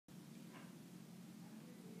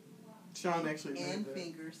Sean actually and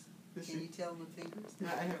fingers. Can you tell them the fingers? No,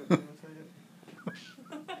 I haven't been able to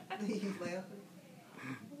tell you. He's laughing.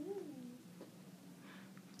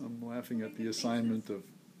 I'm laughing at the assignment of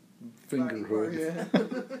fingerhood. Yeah.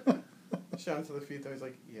 Sean to the feet though, he's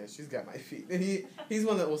like, yeah, she's got my feet. And he's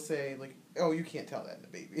one that will say, like, oh, you can't tell that in a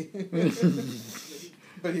baby.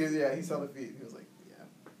 But he saw the feet and he was like, yeah.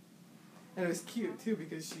 And it was cute too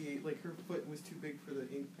because she, like, her foot was too big for the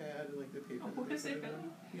ink pad and like the paper. Oh, was it really?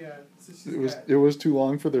 Yeah. So she's It was too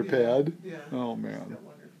long for their yeah, pad? Yeah. Oh, She's man. got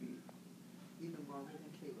longer feet. Even longer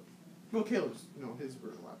than Caleb's. Well, Caleb's, his were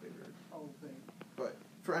a lot bigger. Oh, okay. But,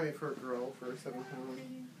 for a girl, for 7 pounds.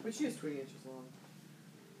 But she is 20 inches long.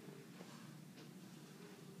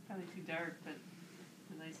 Probably too dark, but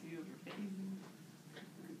a nice view of her face.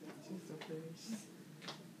 She's so pretty.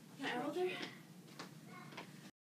 Can I hold her?